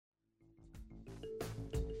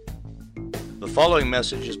The following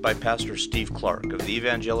message is by Pastor Steve Clark of the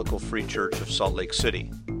Evangelical Free Church of Salt Lake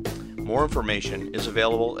City. More information is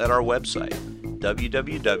available at our website,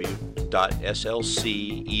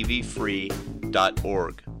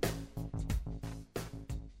 www.slcevfree.org.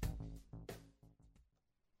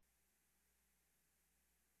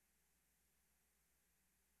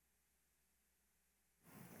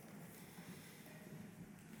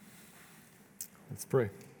 Let's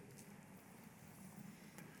pray.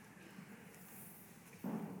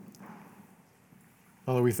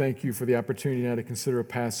 Father, we thank you for the opportunity now to consider a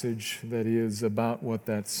passage that is about what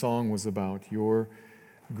that song was about, your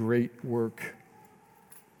great work.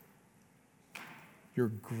 Your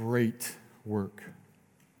great work.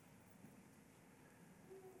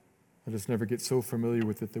 Let us never get so familiar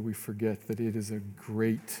with it that we forget that it is a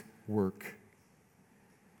great work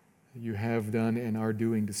that you have done and are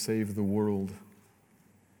doing to save the world.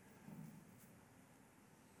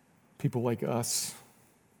 People like us,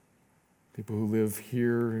 people who live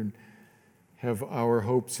here and have our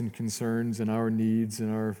hopes and concerns and our needs and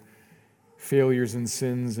our failures and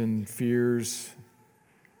sins and fears,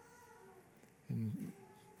 and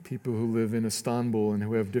people who live in Istanbul and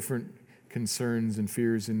who have different concerns and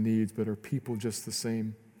fears and needs, but are people just the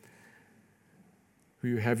same, who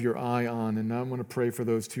you have your eye on. And I want to pray for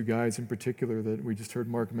those two guys in particular that we just heard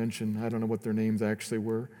Mark mention. I don't know what their names actually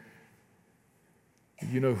were.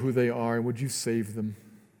 You know who they are, and would you save them?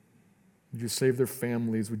 Would you save their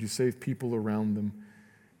families? Would you save people around them?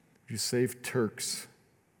 Would you save Turks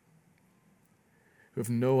who have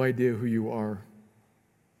no idea who you are?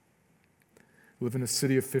 Who live in a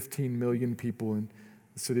city of 15 million people, in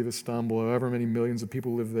the city of Istanbul, however many millions of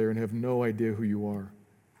people live there, and have no idea who you are.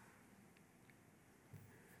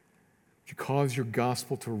 Would you cause your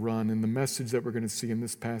gospel to run? And the message that we're going to see in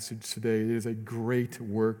this passage today, it is a great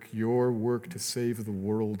work, your work to save the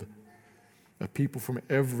world. Of people from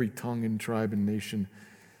every tongue and tribe and nation.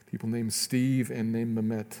 People named Steve and named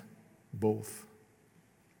Mehmet, both.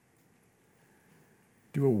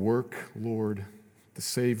 Do a work, Lord, to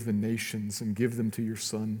save the nations and give them to your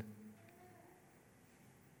Son.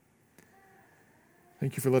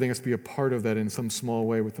 Thank you for letting us be a part of that in some small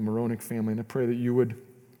way with the Moronic family. And I pray that you would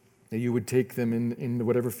take them in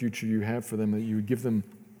whatever future you have for them, that you would give them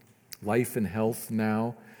life and health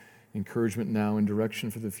now, encouragement now, and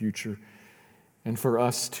direction for the future. And for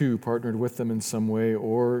us too, partnered with them in some way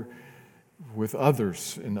or with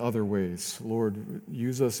others in other ways. Lord,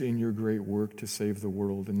 use us in your great work to save the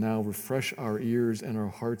world. And now refresh our ears and our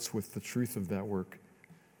hearts with the truth of that work.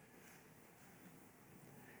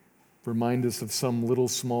 Remind us of some little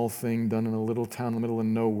small thing done in a little town in the middle of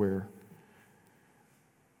nowhere,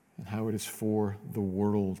 and how it is for the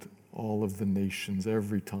world, all of the nations,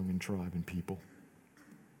 every tongue and tribe and people,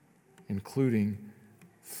 including,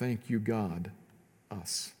 thank you, God,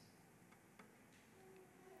 us.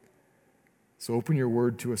 So open your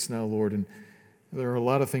word to us now, Lord, and there are a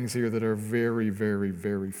lot of things here that are very, very,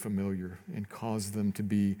 very familiar, and cause them to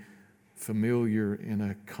be familiar in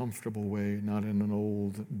a comfortable way, not in an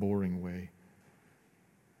old, boring way.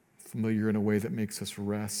 Familiar in a way that makes us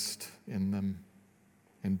rest in them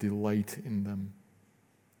and delight in them,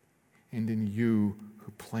 and in you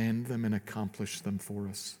who planned them and accomplished them for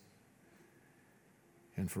us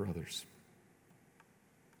and for others.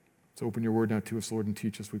 So open your word now to us, Lord, and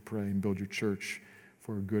teach us, we pray, and build your church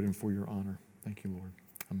for our good and for your honor. Thank you, Lord.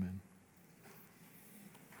 Amen.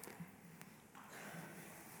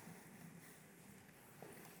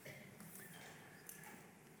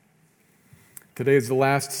 Today is the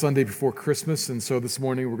last Sunday before Christmas, and so this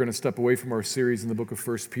morning we're going to step away from our series in the book of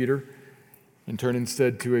 1 Peter and turn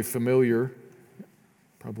instead to a familiar,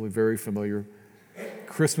 probably very familiar,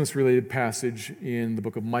 Christmas-related passage in the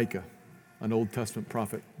book of Micah, an Old Testament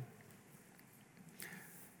prophet.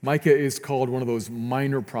 Micah is called one of those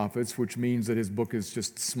minor prophets, which means that his book is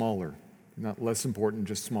just smaller, not less important,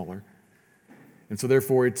 just smaller. And so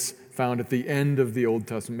therefore it's found at the end of the Old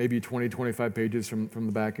Testament, maybe 20, 25 pages from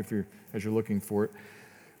the back as you're looking for it.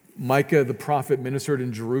 Micah, the prophet, ministered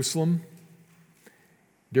in Jerusalem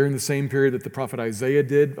during the same period that the prophet Isaiah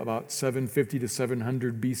did, about 750 to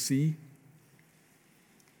 700 BC,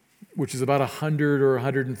 which is about 100 or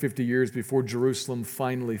 150 years before Jerusalem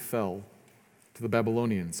finally fell to the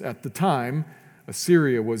Babylonians. At the time,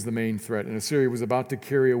 Assyria was the main threat, and Assyria was about to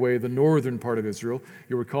carry away the northern part of Israel.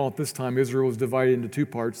 You'll recall at this time, Israel was divided into two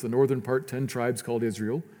parts. The northern part, 10 tribes called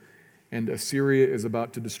Israel, and Assyria is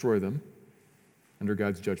about to destroy them under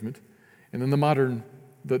God's judgment. And then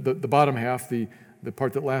the bottom half, the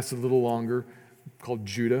part that lasted a little longer, called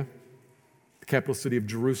Judah. The capital city of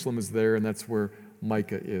Jerusalem is there, and that's where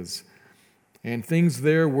Micah is. And things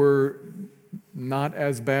there were not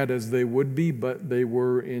as bad as they would be, but they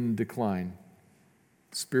were in decline.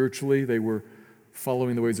 Spiritually, they were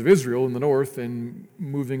following the ways of Israel in the north and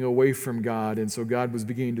moving away from God, and so God was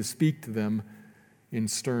beginning to speak to them in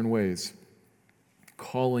stern ways,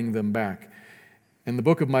 calling them back. And the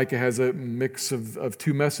book of Micah has a mix of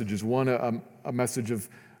two messages. One, a message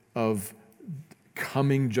of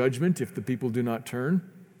coming judgment if the people do not turn,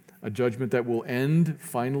 a judgment that will end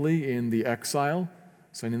finally in the exile,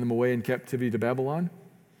 sending them away in captivity to Babylon.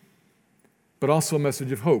 But also a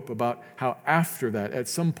message of hope about how after that, at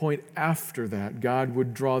some point after that, God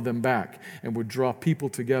would draw them back and would draw people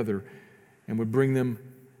together and would bring them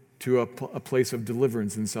to a place of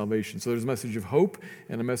deliverance and salvation. So there's a message of hope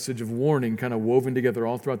and a message of warning kind of woven together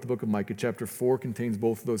all throughout the book of Micah. Chapter 4 contains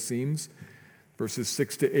both of those themes. Verses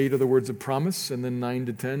 6 to 8 are the words of promise, and then 9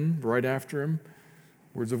 to 10, right after him,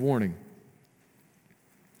 words of warning.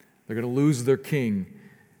 They're going to lose their king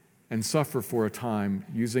and suffer for a time,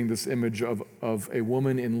 using this image of a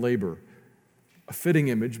woman in labor. A fitting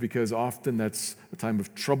image because often that's a time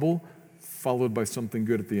of trouble followed by something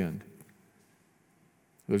good at the end.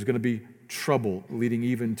 There's going to be trouble leading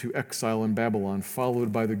even to exile in Babylon,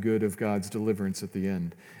 followed by the good of God's deliverance at the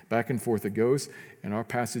end. Back and forth it goes, and our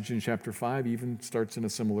passage in chapter 5 even starts in a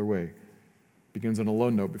similar way. Begins on a low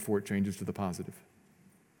note before it changes to the positive.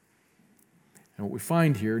 And what we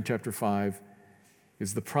find here in chapter 5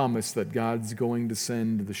 is the promise that God's going to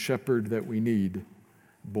send the shepherd that we need,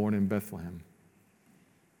 born in Bethlehem.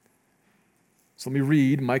 So let me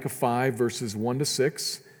read Micah 5, verses 1 to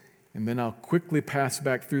 6, and then I'll quickly pass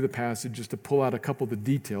back through the passage just to pull out a couple of the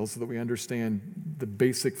details so that we understand the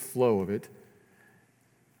basic flow of it.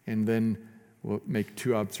 And then we'll make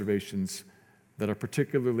two observations that are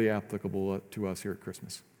particularly applicable to us here at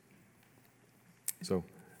Christmas. So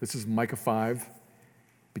this is Micah 5,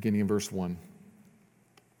 beginning in verse 1.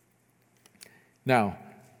 Now,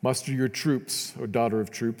 muster your troops, O daughter of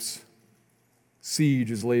troops. Siege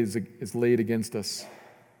is laid against us.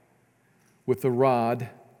 With the rod,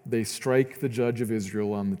 they strike the judge of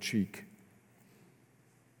Israel on the cheek.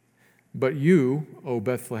 But you, O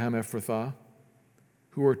Bethlehem Ephrathah,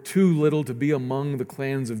 who are too little to be among the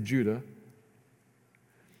clans of Judah,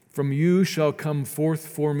 from you shall come forth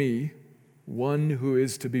for me one who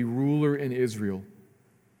is to be ruler in Israel,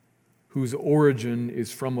 whose origin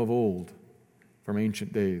is from of old, from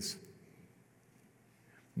ancient days.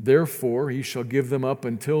 Therefore he shall give them up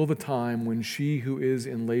until the time when she who is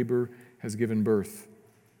in labor has given birth.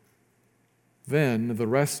 Then the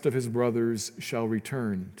rest of his brothers shall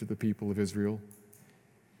return to the people of Israel,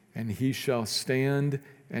 and he shall stand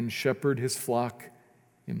and shepherd his flock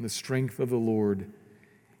in the strength of the Lord,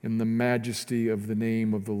 in the majesty of the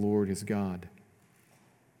name of the Lord his God.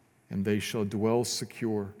 And they shall dwell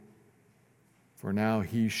secure, for now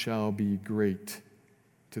he shall be great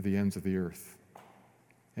to the ends of the earth,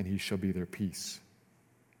 and he shall be their peace.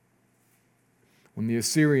 When the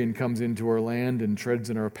Assyrian comes into our land and treads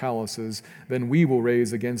in our palaces, then we will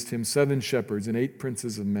raise against him 7 shepherds and 8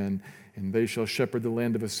 princes of men, and they shall shepherd the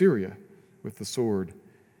land of Assyria with the sword,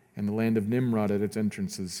 and the land of Nimrod at its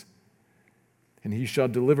entrances. And he shall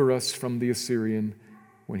deliver us from the Assyrian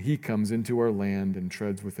when he comes into our land and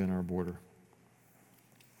treads within our border.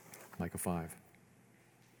 Micah 5.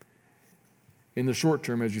 In the short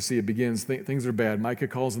term, as you see, it begins, things are bad. Micah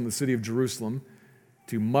calls on the city of Jerusalem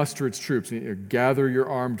to muster its troops, gather your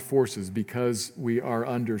armed forces because we are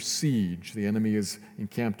under siege. The enemy is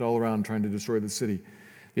encamped all around trying to destroy the city.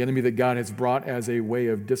 The enemy that God has brought as a way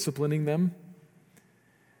of disciplining them.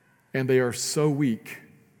 And they are so weak,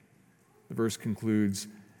 the verse concludes,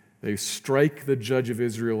 they strike the judge of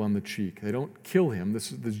Israel on the cheek. They don't kill him.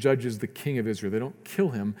 The judge is the king of Israel. They don't kill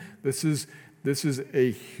him. This is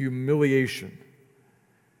a humiliation.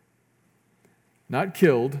 Not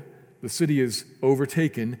killed, the city is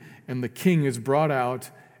overtaken, and the king is brought out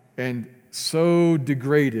and so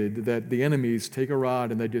degraded that the enemies take a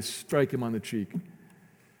rod and they just strike him on the cheek.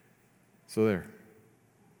 So there.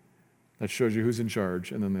 That shows you who's in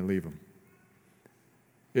charge, and then they leave him.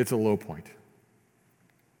 It's a low point.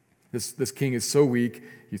 This king is so weak,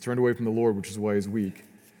 he's turned away from the Lord, which is why he's weak.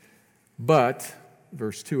 But,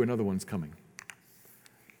 verse 2, another one's coming.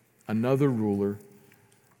 Another ruler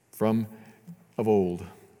from of old.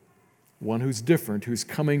 One who's different, who's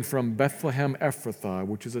coming from Bethlehem Ephrathah,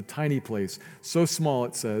 which is a tiny place. So small,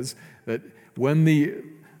 it says, that when the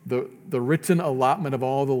written allotment of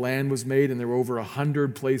all the land was made, and there were over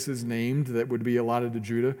 100 places named that would be allotted to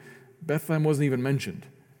Judah, Bethlehem wasn't even mentioned.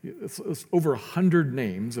 It's over 100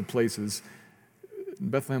 names of places.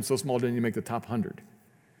 Bethlehem's so small, it didn't even make the top 100.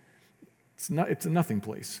 It's a nothing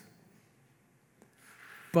place.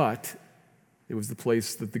 But It was the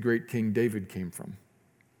place that the great King David came from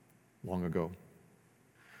long ago,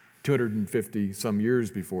 250 some years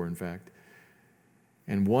before, in fact.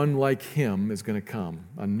 And one like him is going to come,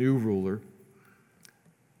 a new ruler.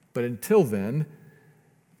 But until then,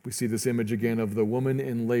 we see this image again of the woman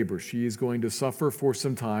in labor. She is going to suffer for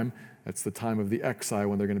some time. That's the time of the exile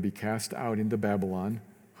when they're going to be cast out into Babylon,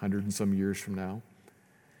 100 and some years from now.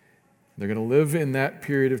 They're going to live in that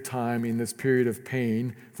period of time, in this period of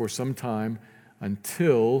pain for some time,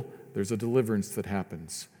 until there's a deliverance that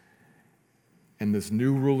happens. And this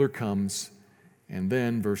new ruler comes, and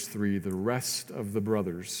then, verse 3, the rest of the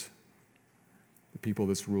brothers, the people of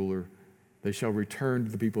this ruler, they shall return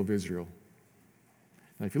to the people of Israel.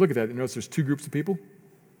 Now, if you look at that, you notice there's two groups of people.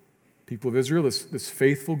 People of Israel, this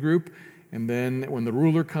faithful group, and then when the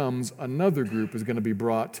ruler comes, another group is going to be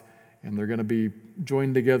brought, and they're going to be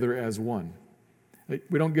joined together as one.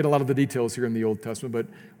 We don't get a lot of the details here in the Old Testament, but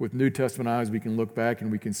with New Testament eyes, we can look back and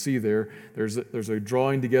we can see there's a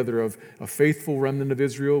drawing together of a faithful remnant of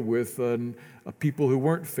Israel with a people who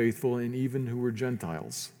weren't faithful and even who were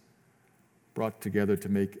Gentiles, brought together to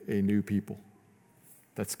make a new people.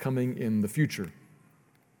 That's coming in the future.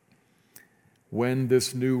 When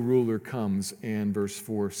this new ruler comes and, verse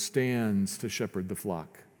 4, stands to shepherd the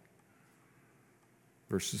flock.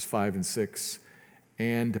 Verses 5 and 6,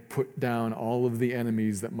 and to put down all of the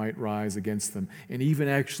enemies that might rise against them. And even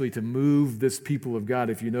actually to move this people of God.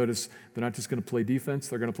 If you notice, they're not just going to play defense,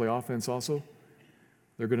 they're going to play offense also.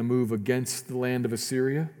 They're going to move against the land of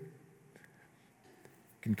Assyria.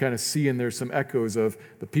 You can kind of see in there some echoes of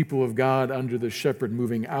the people of God under the shepherd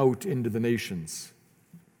moving out into the nations.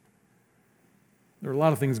 There are a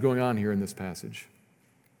lot of things going on here in this passage.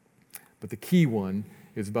 But the key one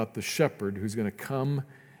is about the shepherd who's going to come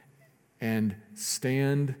and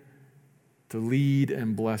stand to lead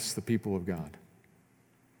and bless the people of God.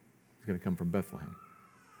 He's going to come from Bethlehem.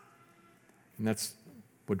 And that's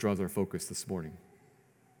what draws our focus this morning.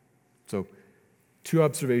 So, two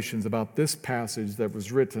observations about this passage that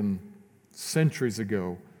was written centuries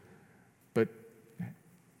ago, but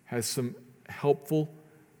has some helpful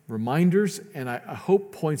reminders, and I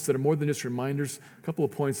hope points that are more than just reminders, a couple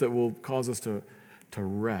of points that will cause us to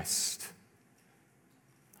rest,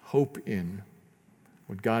 hope in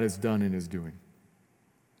what God has done and is doing,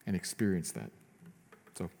 and experience that.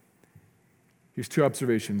 So, here's two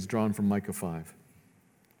observations drawn from Micah 5.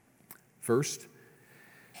 First,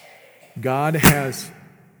 God has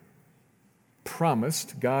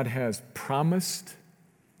promised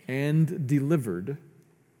and delivered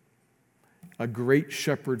a great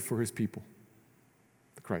shepherd for his people,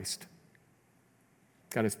 the Christ.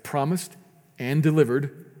 God has promised and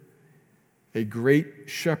delivered a great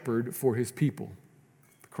shepherd for his people,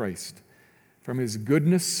 the Christ. From his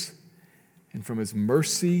goodness and from his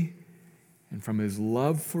mercy and from his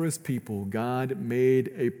love for his people, God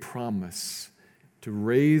made a promise to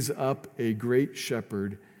raise up a great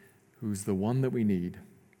shepherd who's the one that we need.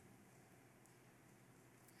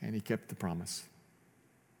 And he kept the promise.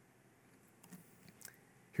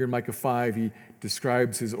 Here in Micah 5, he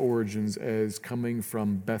describes his origins as coming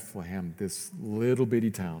from Bethlehem, this little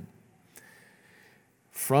bitty town.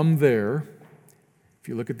 From there, if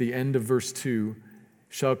you look at the end of verse 2,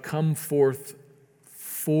 shall come forth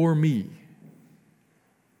for me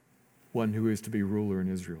one who is to be ruler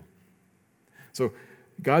in Israel. So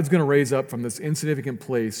God's going to raise up from this insignificant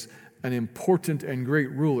place an important and great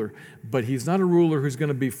ruler, but he's not a ruler who's going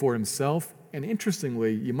to be for himself. And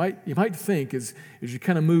interestingly, you might think, as you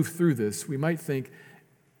kind of move through this, we might think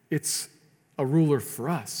it's a ruler for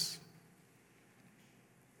us.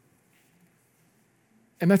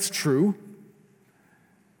 And that's true,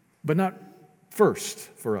 but not first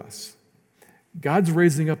for us. God's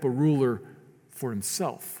raising up a ruler for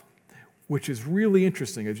himself, which is really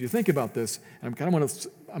interesting. As you think about this, and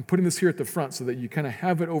I'm putting this here at the front so that you kind of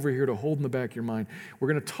have it over here to hold in the back of your mind. We're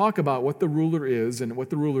going to talk about what the ruler is and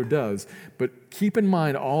what the ruler does, but keep in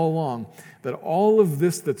mind all along that all of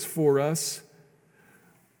this that's for us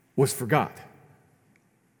was for God.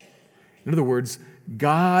 In other words,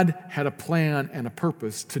 God had a plan and a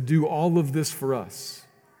purpose to do all of this for us.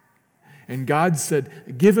 And God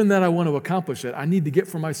said, given that I want to accomplish it, I need to get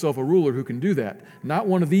for myself a ruler who can do that. Not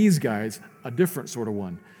one of these guys, a different sort of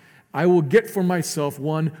one. I will get for myself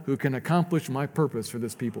one who can accomplish my purpose for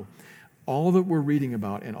this people. All that we're reading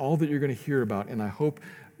about and all that you're going to hear about, and I hope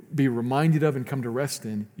be reminded of and come to rest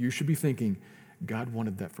in, you should be thinking, God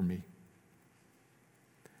wanted that for me.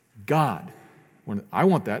 I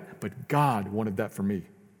want that, but God wanted that for me.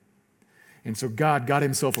 And so God got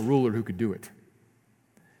himself a ruler who could do it.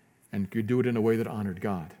 And could do it in a way that honored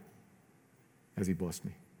God as he blessed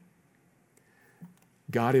me.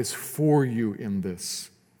 God is for you in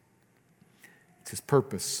this. It's his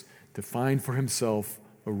purpose to find for himself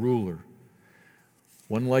a ruler,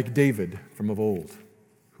 one like David from of old,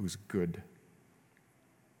 who's good.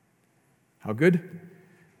 How good?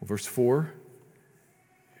 Well, verse 4,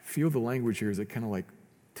 feel the language here as it kind of like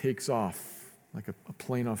takes off, like a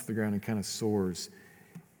plane off the ground and kind of soars.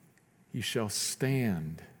 He shall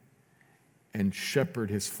stand and shepherd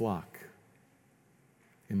his flock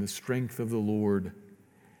in the strength of the Lord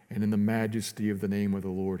and in the majesty of the name of the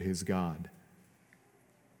Lord his God.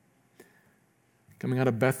 Coming out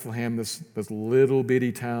of Bethlehem, this little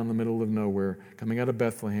bitty town in the middle of nowhere, coming out of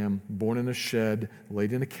Bethlehem, born in a shed,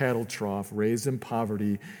 laid in a cattle trough, raised in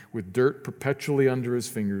poverty, with dirt perpetually under his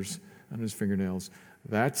fingernails.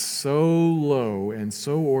 That's so low and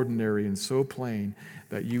so ordinary and so plain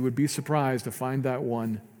that you would be surprised to find that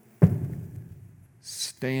one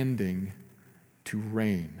standing to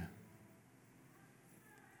reign.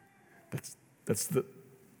 That's the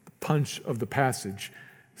punch of the passage.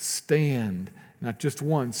 Stand. Not just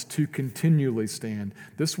once, to continually stand.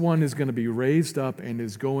 This one is going to be raised up and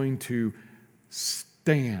is going to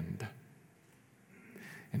stand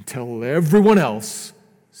and tell everyone else,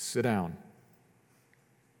 sit down.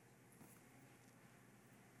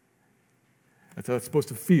 That's how it's supposed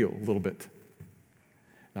to feel a little bit.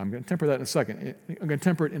 Now, I'm going to temper that in a second. I'm going to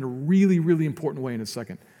temper it in a really, really important way in a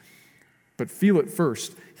second. But feel it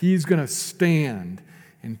first. He's going to stand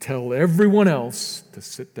and tell everyone else to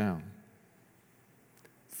sit down.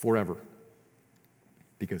 Forever.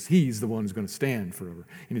 Because he's the one who's going to stand forever.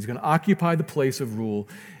 And he's going to occupy the place of rule,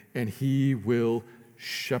 and he will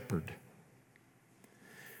shepherd.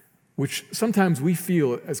 Which sometimes we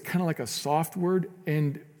feel as kind of like a soft word,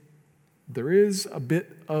 and there is a bit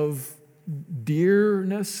of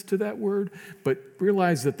dearness to that word, but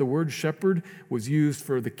realize that the word shepherd was used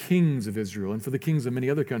for the kings of Israel and for the kings of many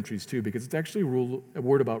other countries too, because it's actually a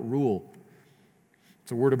word about rule.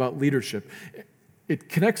 It's a word about leadership. It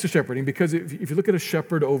connects to shepherding because if you look at a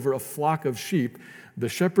shepherd over a flock of sheep, the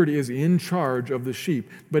shepherd is in charge of the sheep,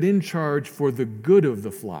 but in charge for the good of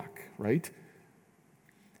the flock, right?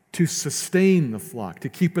 To sustain the flock, to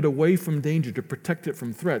keep it away from danger, to protect it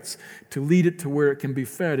from threats, to lead it to where it can be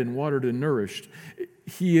fed and watered and nourished.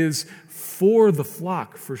 He is for the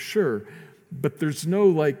flock, for sure, but there's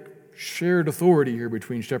no shared authority here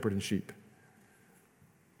between shepherd and sheep.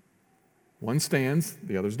 One stands,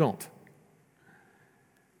 the others don't.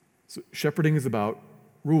 So shepherding is about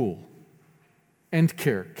rule and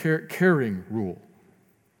caring rule.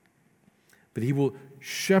 But he will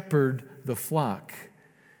shepherd the flock,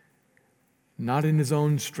 not in his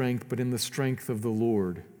own strength, but in the strength of the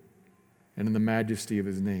Lord and in the majesty of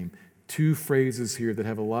his name. Two phrases here that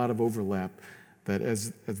have a lot of overlap, that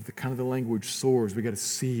as the kind of the language soars, we got to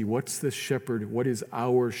see what's the shepherd, what is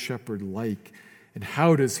our shepherd like, and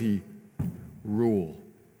how does he rule?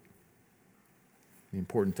 The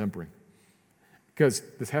important tempering. Because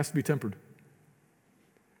this has to be tempered.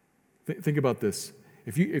 Think about this.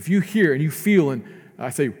 If you hear and you feel, and I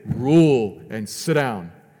say rule and sit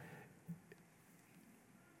down,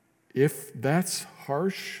 if that's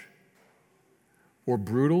harsh or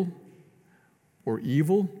brutal or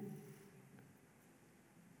evil,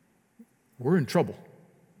 we're in trouble.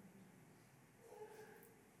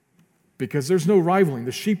 Because there's no rivaling.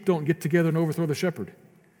 The sheep don't get together and overthrow the shepherd.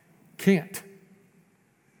 Can't.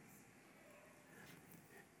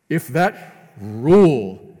 If that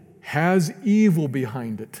rule has evil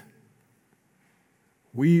behind it,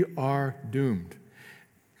 we are doomed.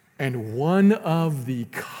 And one of the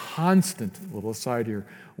constant, little aside here,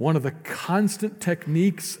 one of the constant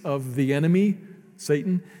techniques of the enemy,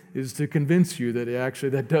 Satan, is to convince you that actually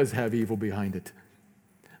that does have evil behind it.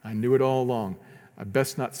 I knew it all along. I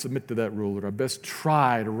best not submit to that ruler. I best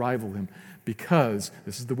try to rival him, because,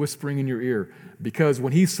 this is the whispering in your ear, because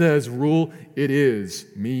when he says rule, it is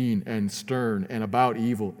mean and stern and about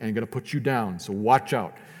evil and going to put you down, so watch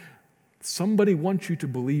out. Somebody wants you to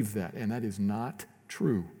believe that, and that is not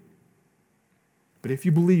true. But if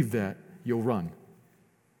you believe that, you'll run.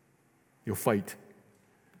 You'll fight.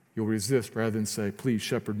 You'll resist rather than say, please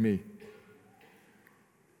shepherd me.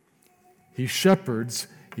 He shepherds.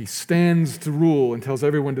 He stands to rule and tells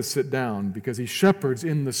everyone to sit down because he shepherds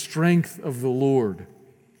in the strength of the Lord,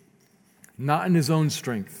 not in his own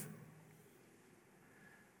strength.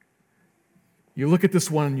 You look at this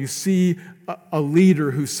one and you see a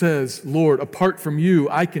leader who says, Lord, apart from you,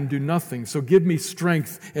 I can do nothing. So give me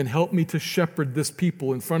strength and help me to shepherd this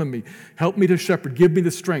people in front of me. Help me to shepherd. Give me the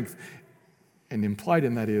strength. And implied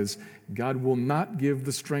in that is, God will not give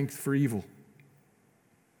the strength for evil.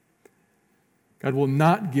 God will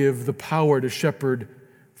not give the power to shepherd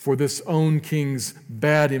for this own king's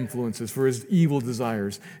bad influences, for his evil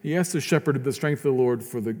desires. He has to shepherd the strength of the Lord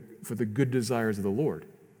for the good desires of the Lord.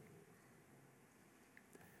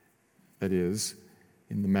 That is,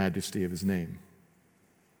 in the majesty of his name.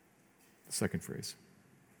 The second phrase.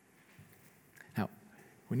 Now,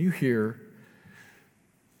 when you hear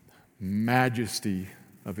majesty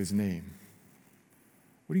of his name,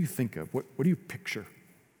 what do you think of? What do you picture?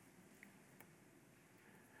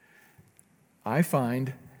 I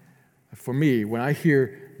find, for me, when I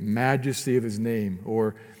hear majesty of his name,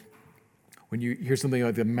 or when you hear something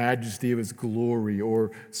like the majesty of his glory,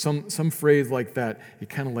 or some phrase like that, it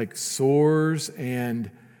kind of like soars,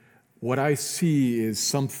 and what I see is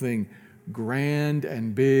something grand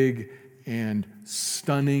and big and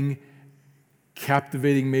stunning,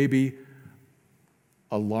 captivating maybe,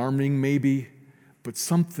 alarming maybe, but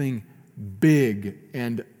something big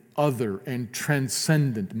and other and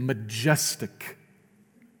transcendent, majestic.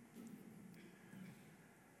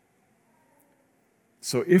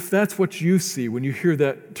 So if that's what you see when you hear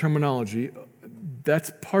that terminology,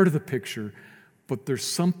 that's part of the picture, but there's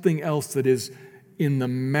something else that is in the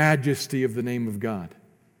majesty of the name of God.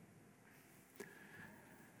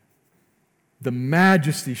 The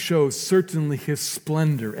majesty shows certainly his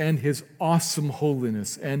splendor and his awesome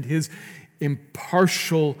holiness and his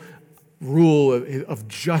impartial rule of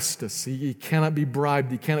justice. He cannot be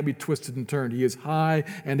bribed. He cannot be twisted and turned. He is high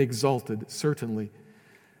and exalted, certainly.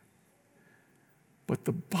 But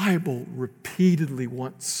the Bible repeatedly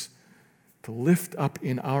wants to lift up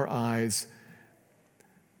in our eyes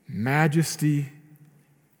majesty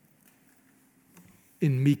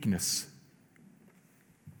in meekness.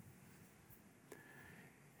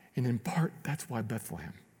 And in part, that's why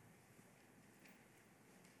Bethlehem.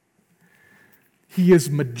 He is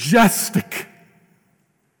majestic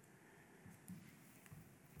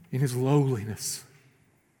in his lowliness.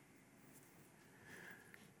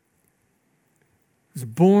 He was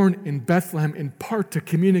born in Bethlehem in part to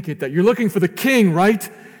communicate that. You're looking for the king, right?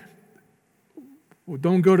 Well,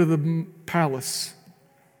 don't go to the palace.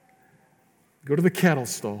 Go to the cattle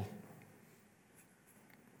stall.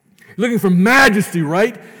 You're looking for majesty,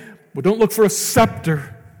 right? Well, don't look for a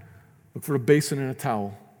scepter. Look for a basin and a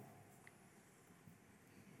towel.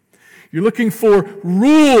 You're looking for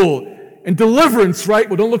rule and deliverance, right?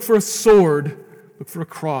 Well, don't look for a sword. Look for a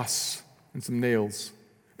cross and some nails.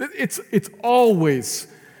 It's always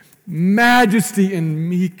majesty and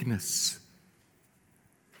meekness.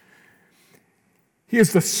 He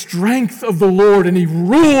is the strength of the Lord, and he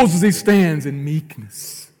rules as he stands in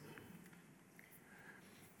meekness.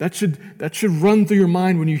 That should run through your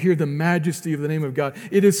mind when you hear the majesty of the name of God.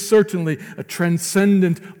 It is certainly a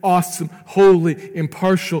transcendent, awesome, holy,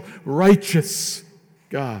 impartial, righteous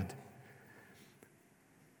God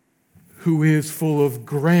who is full of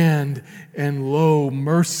grand and low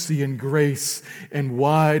mercy and grace and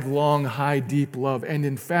wide, long, high, deep love. And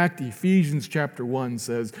in fact, Ephesians chapter 1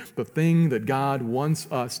 says the thing that God wants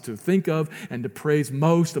us to think of and to praise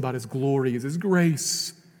most about his glory is his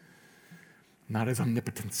grace, not his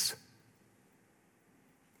omnipotence.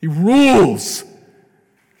 He rules.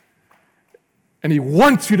 And he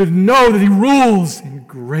wants you to know that he rules in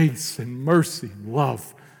grace and mercy and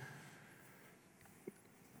love.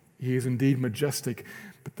 He is indeed majestic.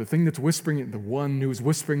 But the thing that's whispering, the one who is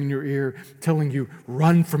whispering in your ear, telling you,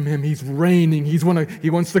 run from him, he's reigning, he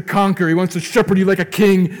wants to conquer, he wants to shepherd you like a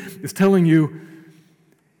king, is telling you,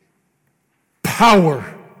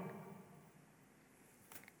 power.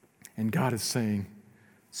 And God is saying,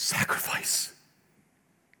 sacrifice.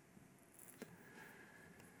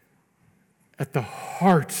 At the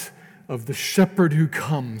heart of the shepherd who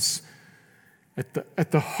comes,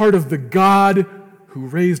 at the heart of the God who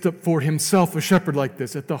raised up for himself a shepherd like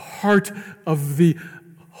this, at the heart of the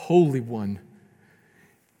Holy One,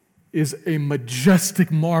 is a majestic,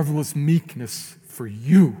 marvelous meekness for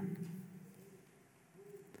you.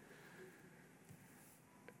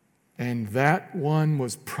 And that one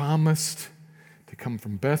was promised to come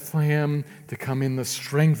from Bethlehem, to come in the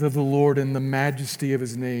strength of the Lord and the majesty of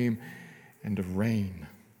his name, and to reign.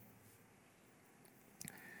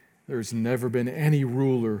 There's never been any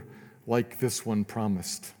ruler like this one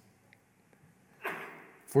promised.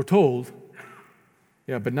 Foretold,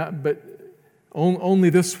 yeah, but only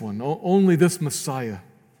this one, only this Messiah,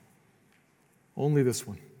 only this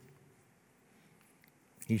one.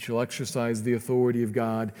 He shall exercise the authority of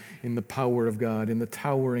God in the power of God, in the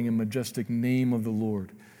towering and majestic name of the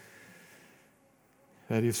Lord.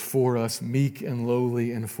 That is for us, meek and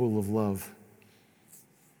lowly and full of love.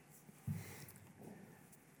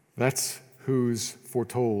 That's who's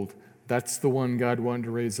foretold. That's the one God wanted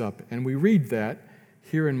to raise up. And we read that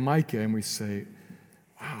here in Micah and we say,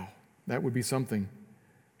 wow, that would be something.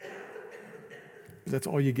 But that's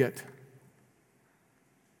all you get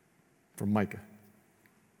from Micah.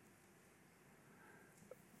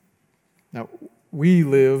 Now, we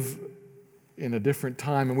live in a different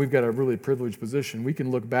time, and we've got a really privileged position. We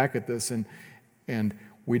can look back at this, and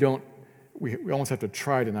we almost have to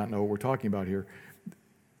try to not know what we're talking about here.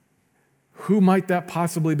 Who might that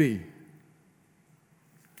possibly be?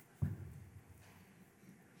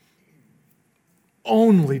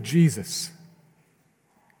 Only Jesus.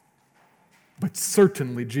 But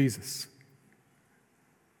certainly Jesus.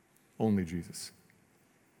 Only Jesus.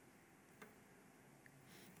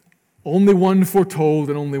 Only one foretold,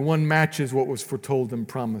 and only one matches what was foretold and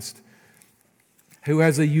promised. Who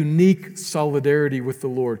has a unique solidarity with the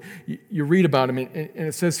Lord. You read about him, and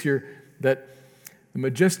it says here that the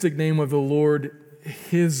majestic name of the Lord,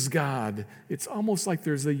 his God. It's almost like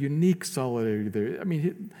there's a unique solidarity there. I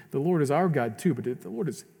mean, the Lord is our God too, but the Lord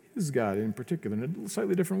is his God in particular, in a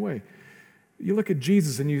slightly different way. You look at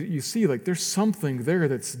Jesus and you see like there's something there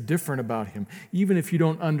that's different about him. Even if you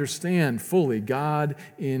don't understand fully God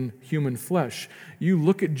in human flesh, you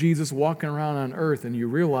look at Jesus walking around on earth and you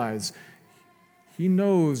realize he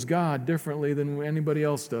knows God differently than anybody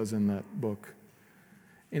else does in that book.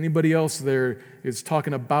 Anybody else there is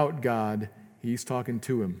talking about God, he's talking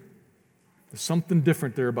to him. There's something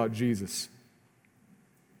different there about Jesus.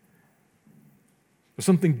 There's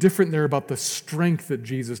something different there about the strength that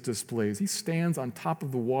Jesus displays. He stands on top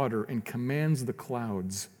of the water and commands the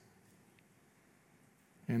clouds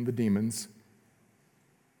and the demons.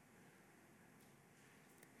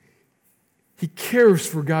 He cares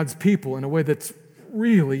for God's people in a way that's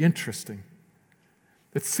really interesting,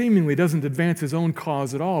 that seemingly doesn't advance his own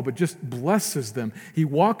cause at all, but just blesses them. He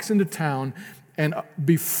walks into town and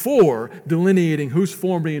before delineating who's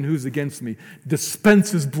for me and who's against me,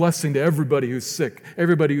 dispenses blessing to everybody who's sick,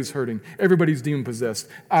 everybody who's hurting, everybody who's demon-possessed.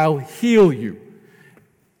 I'll heal you,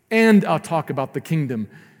 and I'll talk about the kingdom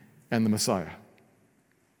and the Messiah.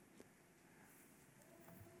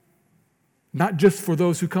 Not just for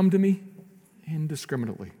those who come to me,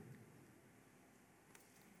 indiscriminately.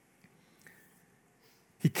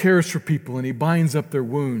 He cares for people and he binds up their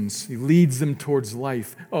wounds. He leads them towards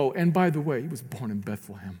life. Oh, and by the way, he was born in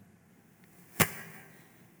Bethlehem.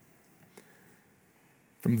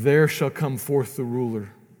 From there shall come forth the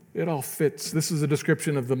ruler. It all fits. This is a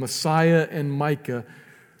description of the Messiah and Micah,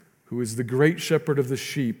 who is the great shepherd of the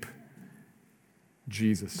sheep,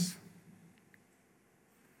 Jesus.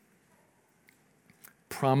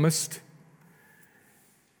 Promised.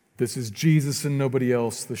 This is Jesus and nobody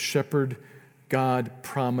else, the shepherd God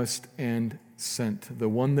promised and sent, the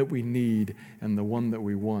one that we need and the one that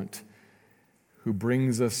we want, who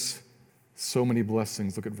brings us so many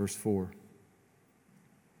blessings. Look at verse 4.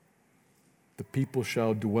 The people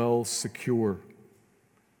shall dwell secure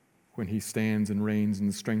when he stands and reigns in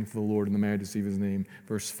the strength of the Lord and the majesty of his name.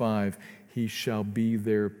 Verse 5, he shall be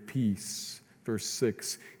their peace. Verse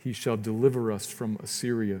 6, he shall deliver us from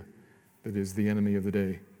Assyria, that is the enemy of the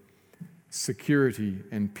day. Security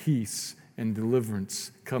and peace and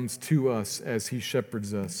deliverance comes to us as he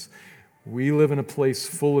shepherds us. We live in a place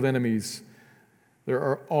full of enemies. There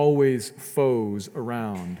are always foes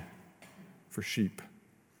around for sheep.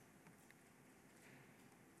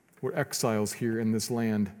 We're exiles here in this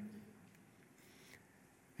land.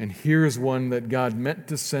 And here's one that God meant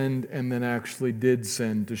to send and then actually did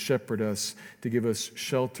send to shepherd us, to give us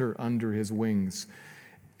shelter under his wings.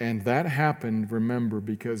 And that happened, remember,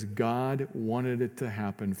 because God wanted it to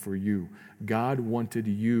happen for you. God wanted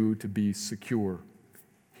you to be secure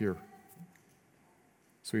here.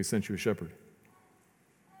 So he sent you a shepherd.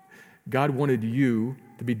 God wanted you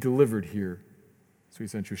to be delivered here. So he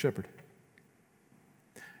sent you a shepherd.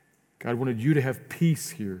 God wanted you to have peace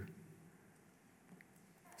here.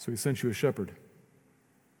 So he sent you a shepherd.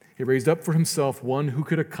 He raised up for himself one who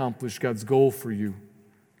could accomplish God's goal for you.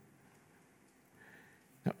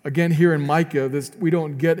 Now, again, here in Micah, we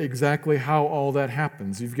don't get exactly how all that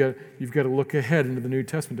happens. You've got to look ahead into the New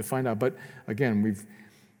Testament to find out. But again, we've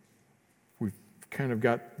kind of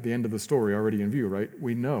got the end of the story already in view, right?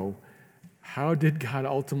 We know, how did God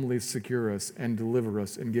ultimately secure us and deliver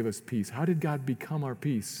us and give us peace? How did God become our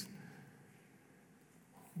peace?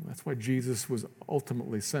 Well, that's why Jesus was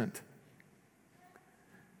ultimately sent.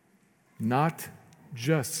 Not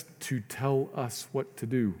just to tell us what to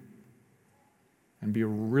do, and be a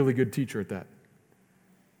really good teacher at that.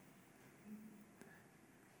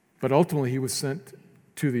 But ultimately, he was sent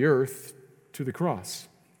to the earth, to the cross.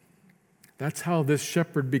 That's how this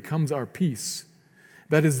shepherd becomes our peace.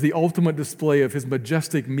 That is the ultimate display of his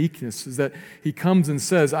majestic meekness, is that he comes and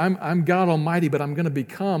says, I'm God Almighty, but I'm going to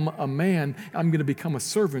become a man. I'm going to become a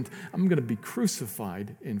servant. I'm going to be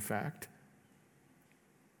crucified, in fact,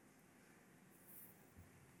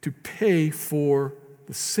 to pay for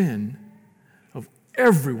the sin of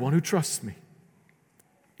everyone who trusts me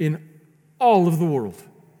in all of the world.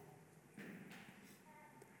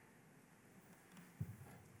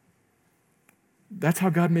 That's how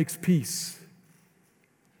God makes peace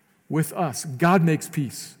with us. God makes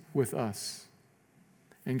peace with us.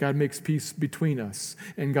 And God makes peace between us.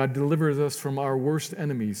 And God delivers us from our worst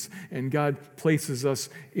enemies. And God places us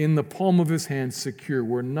in the palm of his hand, secure,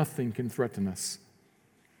 where nothing can threaten us.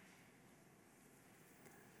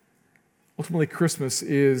 Ultimately, Christmas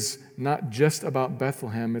is not just about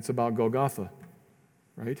Bethlehem, it's about Golgotha,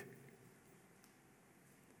 right?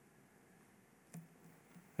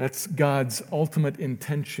 That's God's ultimate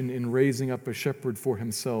intention in raising up a shepherd for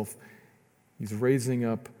himself. He's raising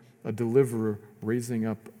up a deliverer, raising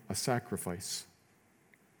up a sacrifice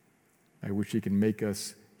by which he can make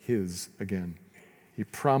us his again. He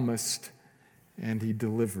promised and he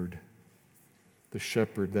delivered the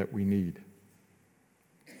shepherd that we need.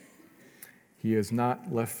 He has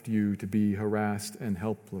not left you to be harassed and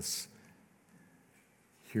helpless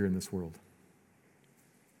here in this world.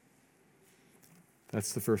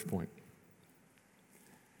 That's the first point.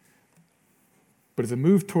 But as I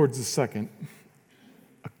move towards the second,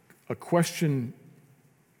 a question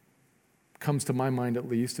comes to my mind at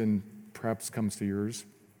least, and perhaps comes to yours.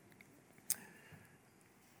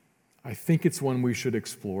 I think it's one we should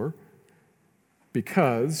explore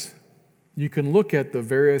because you can look at the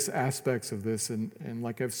various aspects of this, and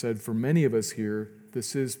like I've said, for many of us here,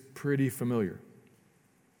 this is pretty familiar.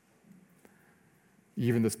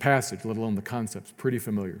 Even this passage, let alone the concepts, pretty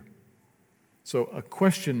familiar. So a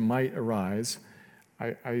question might arise.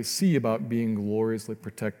 I see about being gloriously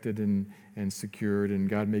protected and secured, and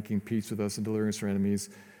God making peace with us and delivering us from enemies.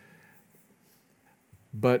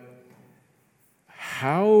 But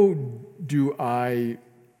how do I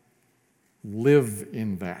live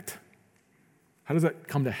in that? How does that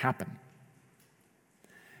come to happen?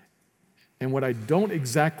 And what I don't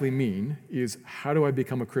exactly mean is, how do I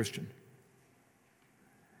become a Christian?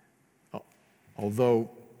 Although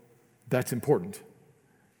that's important.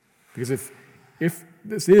 Because if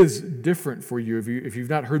this is different for you, if you've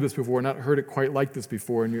not heard this before, not heard it quite like this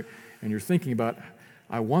before, and you're thinking about,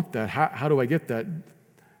 I want that, how do I get that?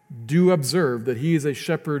 Do observe that he is a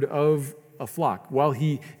shepherd of a flock. While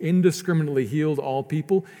he indiscriminately healed all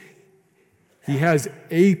people, he has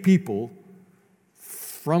a people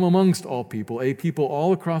from amongst all people, a people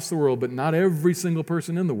all across the world, but not every single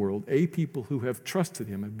person in the world, a people who have trusted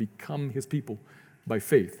him, have become his people by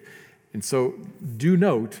faith. And so do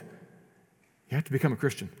note, you have to become a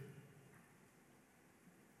Christian.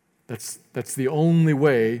 That's the only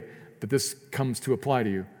way that this comes to apply to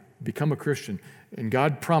you. Become a Christian. And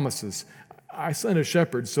God promises, I sent a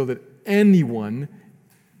shepherd so that anyone,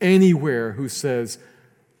 anywhere who says,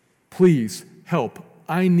 please help,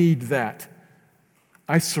 I need that.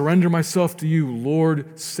 I surrender myself to you,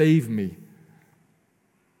 Lord, save me.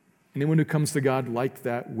 Anyone who comes to God like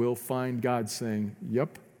that will find God saying,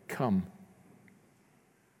 yep, come.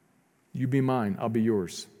 You be mine, I'll be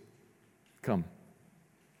yours. Come.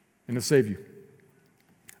 And he'll save you.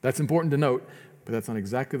 That's important to note, but that's not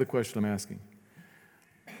exactly the question I'm asking.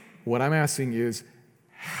 What I'm asking is,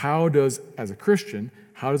 as a Christian,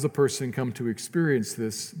 how does a person come to experience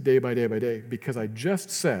this day by day by day? Because I just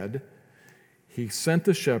said, he sent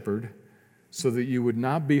a shepherd so that you would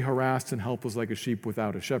not be harassed and helpless like a sheep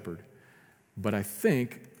without a shepherd. But I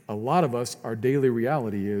think a lot of us, our daily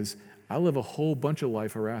reality is, I live a whole bunch of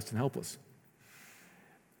life harassed and helpless,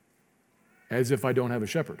 as if I don't have a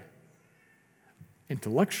shepherd.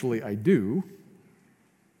 Intellectually, I do,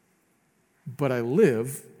 but I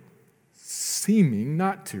live seeming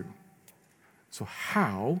not to. So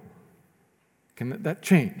how can that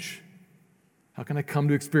change? How can I come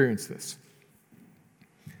to experience this?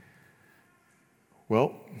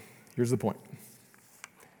 Well, here's the point.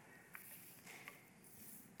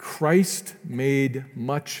 Christ made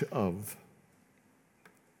much of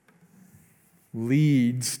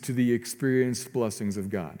leads to the experienced blessings of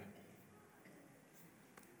God.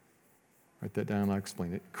 Write that down, I'll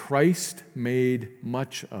explain it. Christ made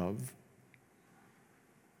much of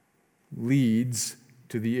leads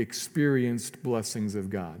to the experienced blessings of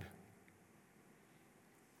God.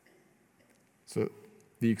 So,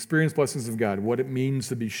 the experienced blessings of God, what it means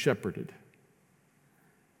to be shepherded.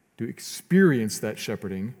 To experience that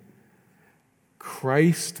shepherding,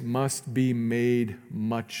 Christ must be made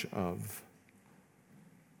much of.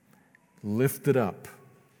 lifted up,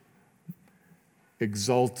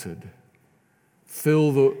 exalted,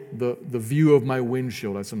 fill the view of my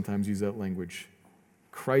windshield. I sometimes use that language.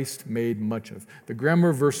 Christ made much of. The grammar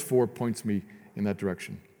of verse 4 points me in that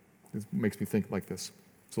direction. It makes me think like this.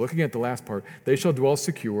 So looking at the last part, they shall dwell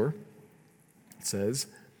secure, it says,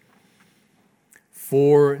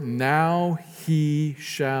 for now he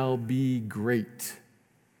shall be great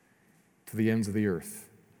to the ends of the earth,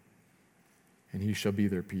 and he shall be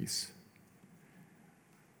their peace.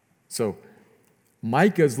 So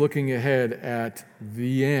Micah's looking ahead at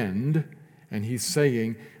the end, and he's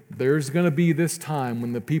saying there's going to be this time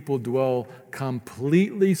when the people dwell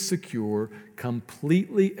completely secure,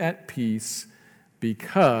 completely at peace,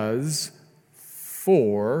 because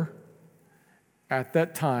at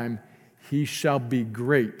that time he shall be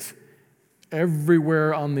great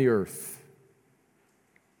everywhere on the earth,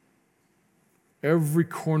 every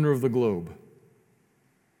corner of the globe.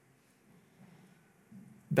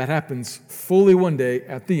 That happens fully one day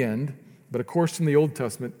at the end, but of course in the Old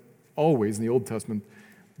Testament, always in the Old Testament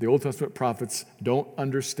prophets don't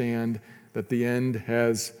understand that the end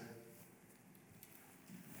it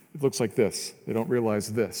looks like this. They don't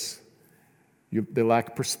realize this. They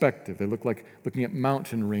lack perspective. They look like looking at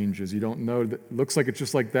mountain ranges. You don't know that it looks like it's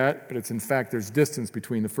just like that, but it's in fact there's distance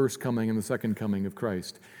between the first coming and the second coming of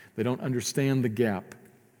Christ. They don't understand the gap.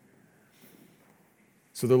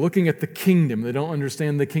 So they're looking at the kingdom. They don't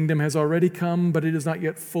understand the kingdom has already come, but it has not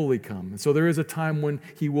yet fully come. And so there is a time when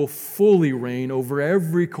he will fully reign over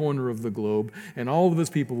every corner of the globe, and all of his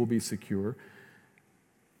people will be secure.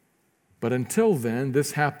 But until then,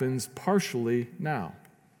 this happens partially now.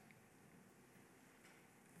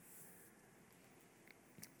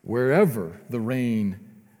 Wherever the reign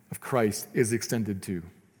of Christ is extended to,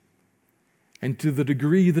 and to the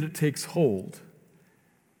degree that it takes hold,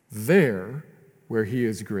 there, where he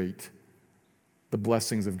is great, the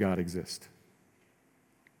blessings of God exist.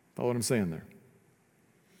 Follow what I'm saying there?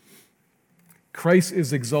 Christ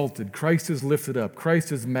is exalted. Christ is lifted up.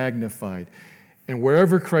 Christ is magnified. And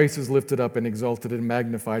wherever Christ is lifted up and exalted and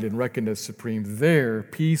magnified and reckoned as supreme, there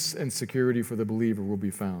peace and security for the believer will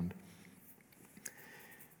be found.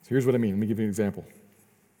 So here's what I mean. Let me give you an example.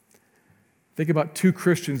 Think about two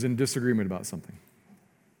Christians in disagreement about something.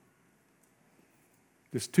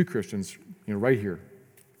 Just two Christians, right here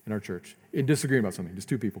in our church, in disagreement about something. Just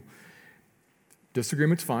two people.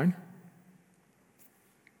 Disagreement's fine.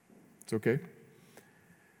 It's okay.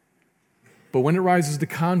 But when it rises to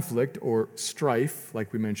conflict or strife,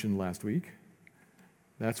 like we mentioned last week,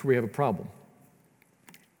 that's where we have a problem.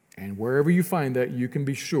 And wherever you find that, you can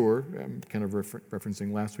be sure, I'm kind of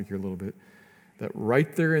referencing last week here a little bit, that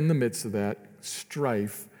right there in the midst of that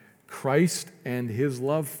strife, Christ and his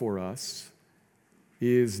love for us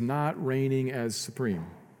is not reigning as supreme,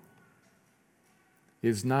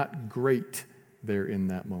 is not great there in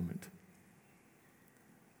that moment.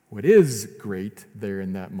 What is great there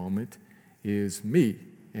in that moment is me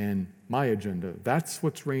and my agenda. That's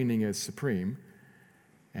what's reigning as supreme,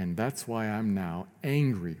 and that's why I'm now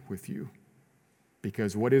angry with you.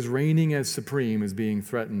 Because what is reigning as supreme is being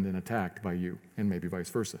threatened and attacked by you, and maybe vice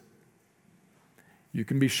versa. You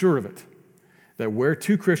can be sure of it, that where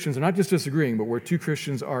two Christians are not just disagreeing, but where two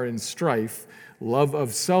Christians are in strife, love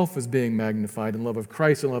of self is being magnified, and love of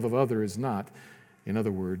Christ and love of other is not. In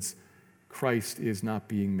other words, Christ is not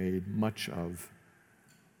being made much of.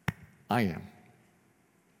 I am.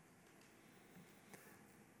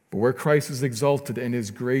 But where Christ is exalted and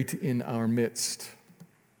is great in our midst,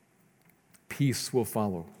 peace will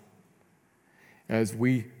follow. As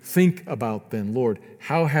we think about then, Lord,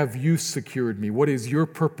 how have you secured me? What is your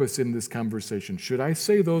purpose in this conversation? Should I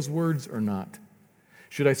say those words or not?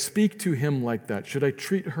 Should I speak to him like that? Should I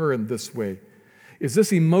treat her in this way? Is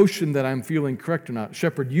this emotion that I'm feeling correct or not?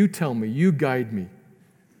 Shepherd, you tell me, you guide me,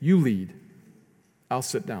 you lead. I'll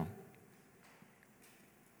sit down.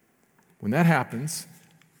 When that happens,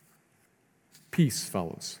 peace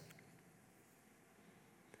follows.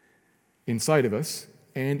 Inside of us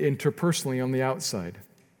and interpersonally on the outside.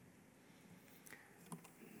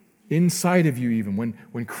 Inside of you even,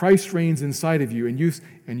 when Christ reigns inside of you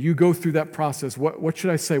and you go through that process, what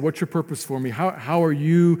should I say? What's your purpose for me? How are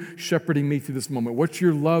you shepherding me through this moment? What's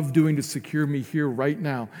your love doing to secure me here right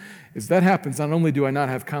now? As that happens, not only do I not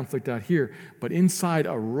have conflict out here, but inside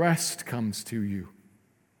a rest comes to you.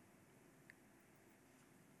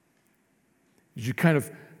 You kind of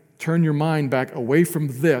turn your mind back away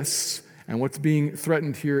from this and what's being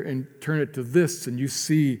threatened here and turn it to this, and you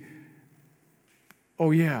see,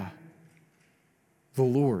 oh yeah, the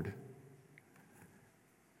Lord,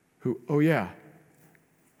 who, oh yeah,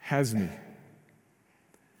 has me.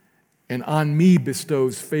 and on me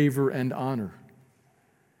bestows favor and honor,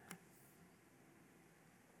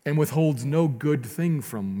 and withholds no good thing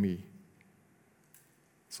from me.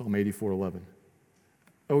 Psalm 84:11.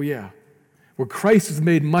 Oh yeah, where Christ is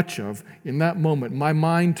made much of, in that moment, my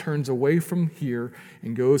mind turns away from here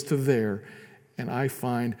and goes to there, and I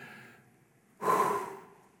find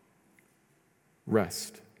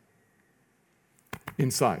rest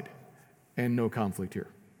inside and no conflict here.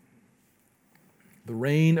 The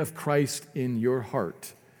reign of Christ in your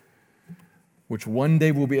heart, which one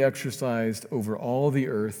day will be exercised over all the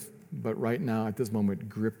earth, but right now, at this moment,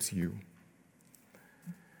 grips you.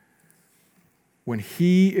 When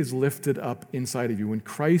He is lifted up inside of you, when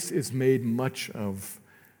Christ is made much of,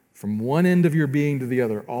 from one end of your being to the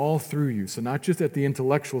other, all through you, so not just at the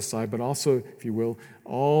intellectual side, but also, if you will,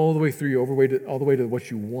 all the way through you, all the way to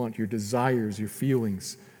what you want, your desires, your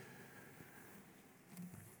feelings.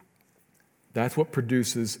 That's what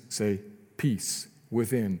produces, say, peace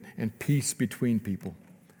within and peace between people.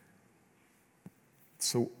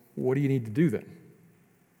 So what do you need to do then?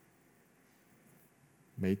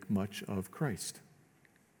 Make much of Christ.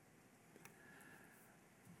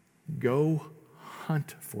 Go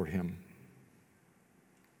hunt for Him.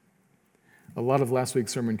 A lot of last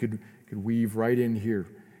week's sermon could weave right in here.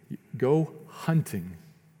 Go hunting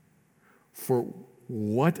for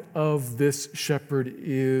what of this shepherd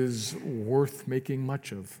is worth making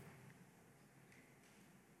much of.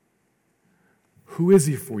 Who is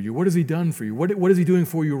He for you? What has He done for you? What is He doing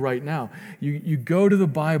for you right now? You go to the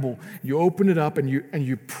Bible, you open it up, and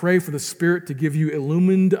you pray for the Spirit to give you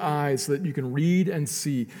illumined eyes so that you can read and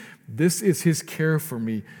see, this is His care for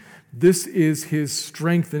me. This is His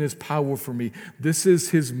strength and His power for me. This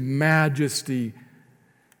is His majesty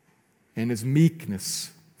and His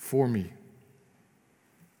meekness for me.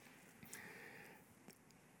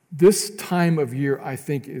 This time of year, I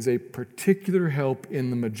think, is a particular help in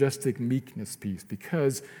the majestic meekness piece,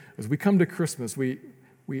 because as we come to Christmas, we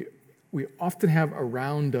often have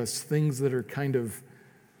around us things that are kind of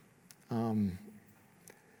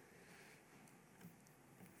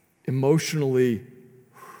emotionally,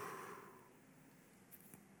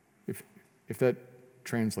 if that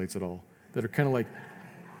translates at all, that are kind of like,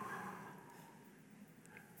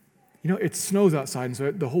 it snows outside, and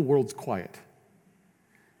so the whole world's quiet.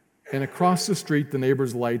 And across the street, the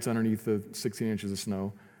neighbor's lights underneath the 16 inches of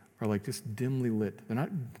snow are like just dimly lit. They're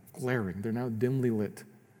not glaring. They're now dimly lit.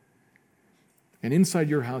 And inside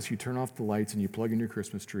your house, you turn off the lights and you plug in your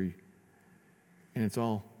Christmas tree, and it's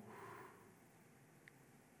all.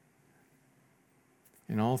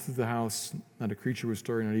 And all through the house, not a creature was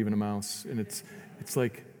stirring, not even a mouse. And it's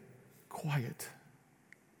like quiet.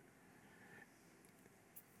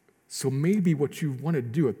 So maybe what you want to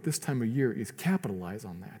do at this time of year is capitalize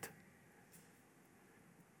on that.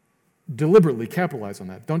 Deliberately capitalize on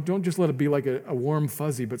that. Don't just let it be like a warm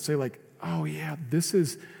fuzzy, but say like, oh yeah, this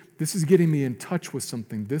is getting me in touch with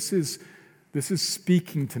something. This is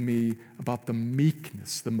speaking to me about the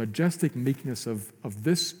meekness, the majestic meekness of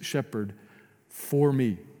this shepherd for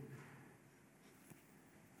me.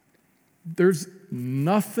 There's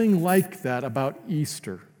nothing like that about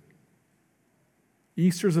Easter.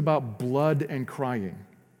 Easter's about blood and crying.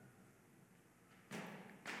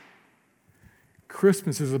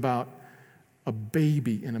 Christmas is about a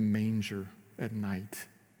baby in a manger at night,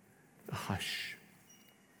 a hush.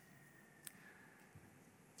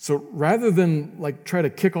 So rather than try to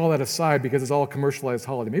kick all that aside because it's all a commercialized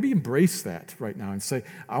holiday, maybe embrace that right now and say,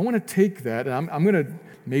 I want to take that, and I'm going to,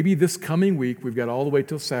 maybe this coming week, we've got all the way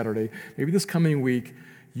till Saturday, maybe this coming week,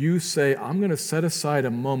 you say, I'm going to set aside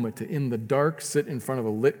a moment to, in the dark, sit in front of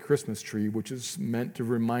a lit Christmas tree, which is meant to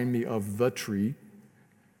remind me of the tree.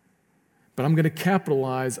 But I'm going to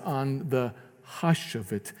capitalize on the hush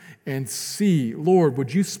of it and see, Lord,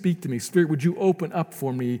 would you speak to me? Spirit, would you open up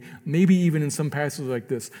for me, maybe even in some passages like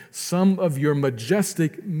this, some of your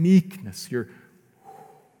majestic meekness, your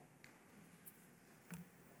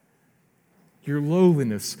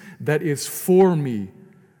lowliness that is for me.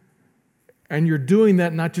 And you're doing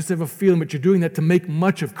that not just to have a feeling, but you're doing that to make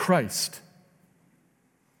much of Christ.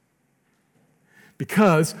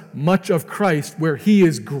 Because much of Christ, where He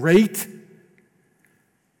is great,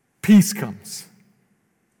 peace comes.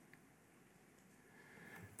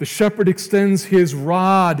 The shepherd extends his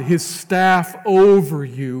rod, his staff over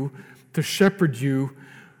you to shepherd you,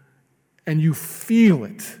 and you feel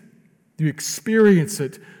it. You experience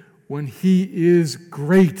it when He is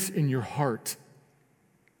great in your heart,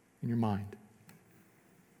 in your mind.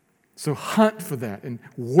 So hunt for that and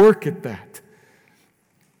work at that.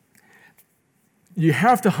 You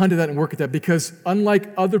have to hunt at that and work at that, because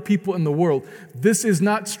unlike other people in the world, this is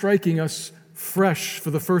not striking us fresh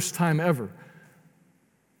for the first time ever.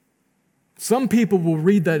 Some people will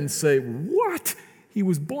read that and say, what? He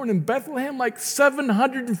was born in Bethlehem like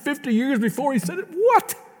 750 years before he said it?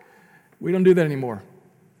 What? We don't do that anymore.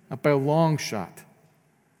 Not by a long shot.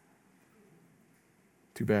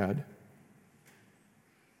 Too bad.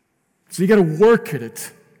 So you got to work at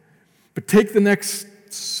it. But take the next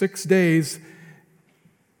 6 days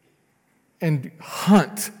and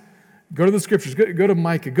hunt. Go to the scriptures. Go to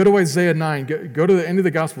Micah. Go to Isaiah 9. Go to the end of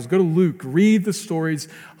the Gospels. Go to Luke. Read the stories.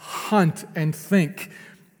 Hunt and think.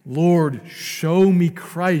 Lord, show me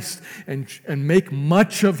Christ and make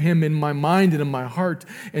much of him in my mind and in my heart,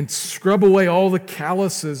 and scrub away all the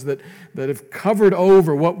calluses that have covered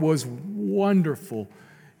over what was wonderful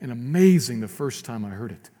and amazing the first time I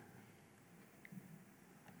heard it.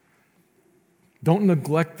 Don't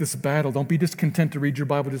neglect this battle. Don't be just content to read your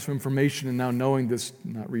Bible just for information and now knowing this,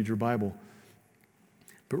 not read your Bible.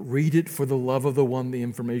 But read it for the love of the one the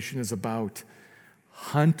information is about.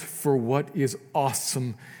 Hunt for what is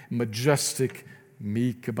awesome, majestic,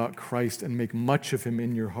 meek about Christ, and make much of him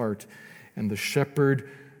in your heart. And the shepherd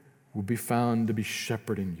will be found to be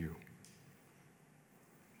shepherding you,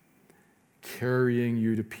 carrying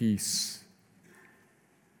you to peace.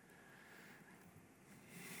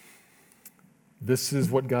 This is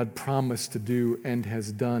what God promised to do and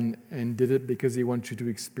has done, and did it because he wants you to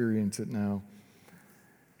experience it now.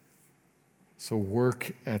 So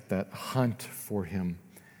work at that hunt for him.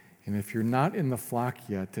 And if you're not in the flock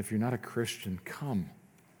yet, if you're not a Christian, come.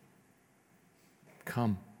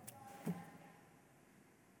 Come.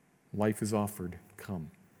 Life is offered.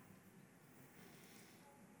 Come.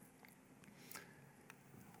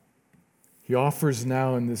 He offers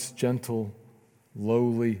now in this gentle,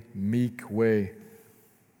 lowly, meek way.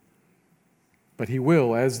 But he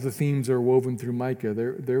will, as the themes are woven through Micah,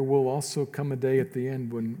 there will also come a day at the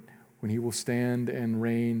end when he will stand and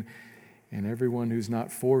reign, and everyone who's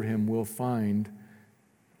not for him will find,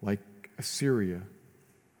 like Assyria,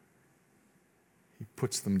 he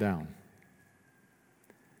puts them down.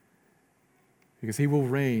 Because he will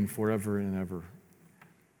reign forever and ever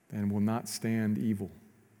and will not stand evil.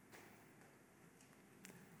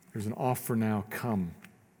 There's an offer now, come.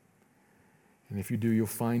 And if you do, you'll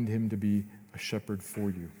find him to be a shepherd for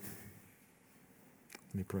you.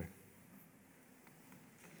 Let me pray.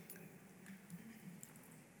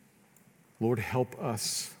 Lord, help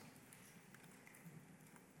us.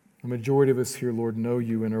 The majority of us here, Lord, know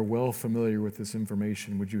you and are well familiar with this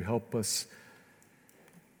information. Would you help us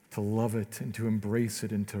to love it and to embrace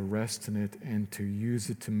it and to rest in it and to use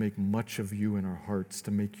it to make much of you in our hearts,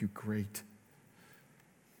 to make you great?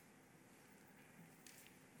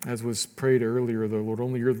 As was prayed earlier, though, Lord,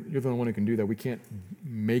 only you're the only one who can do that. We can't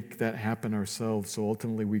make that happen ourselves. So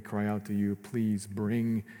ultimately we cry out to you, please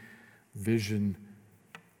bring vision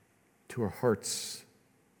to our hearts.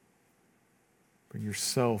 Bring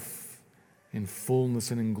yourself in fullness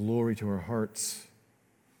and in glory to our hearts,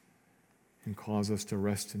 and cause us to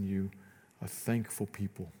rest in you, a thankful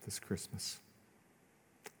people this Christmas.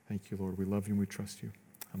 Thank you, Lord. We love you and we trust you.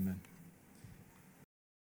 Amen.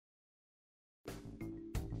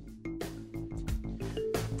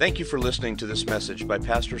 Thank you for listening to this message by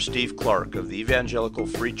Pastor Steve Clark of the Evangelical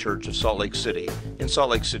Free Church of Salt Lake City in Salt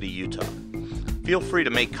Lake City, Utah. Feel free to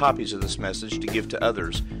make copies of this message to give to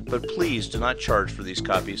others, but please do not charge for these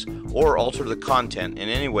copies or alter the content in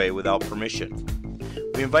any way without permission.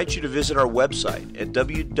 We invite you to visit our website at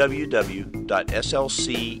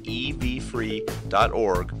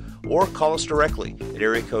www.slcevfree.org or call us directly at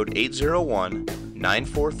area code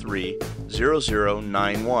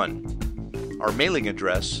 801-943-0091. Our mailing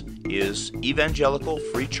address is Evangelical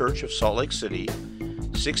Free Church of Salt Lake City,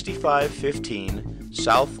 6515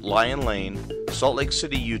 South Lion Lane, Salt Lake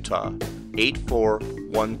City, Utah,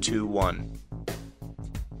 84121.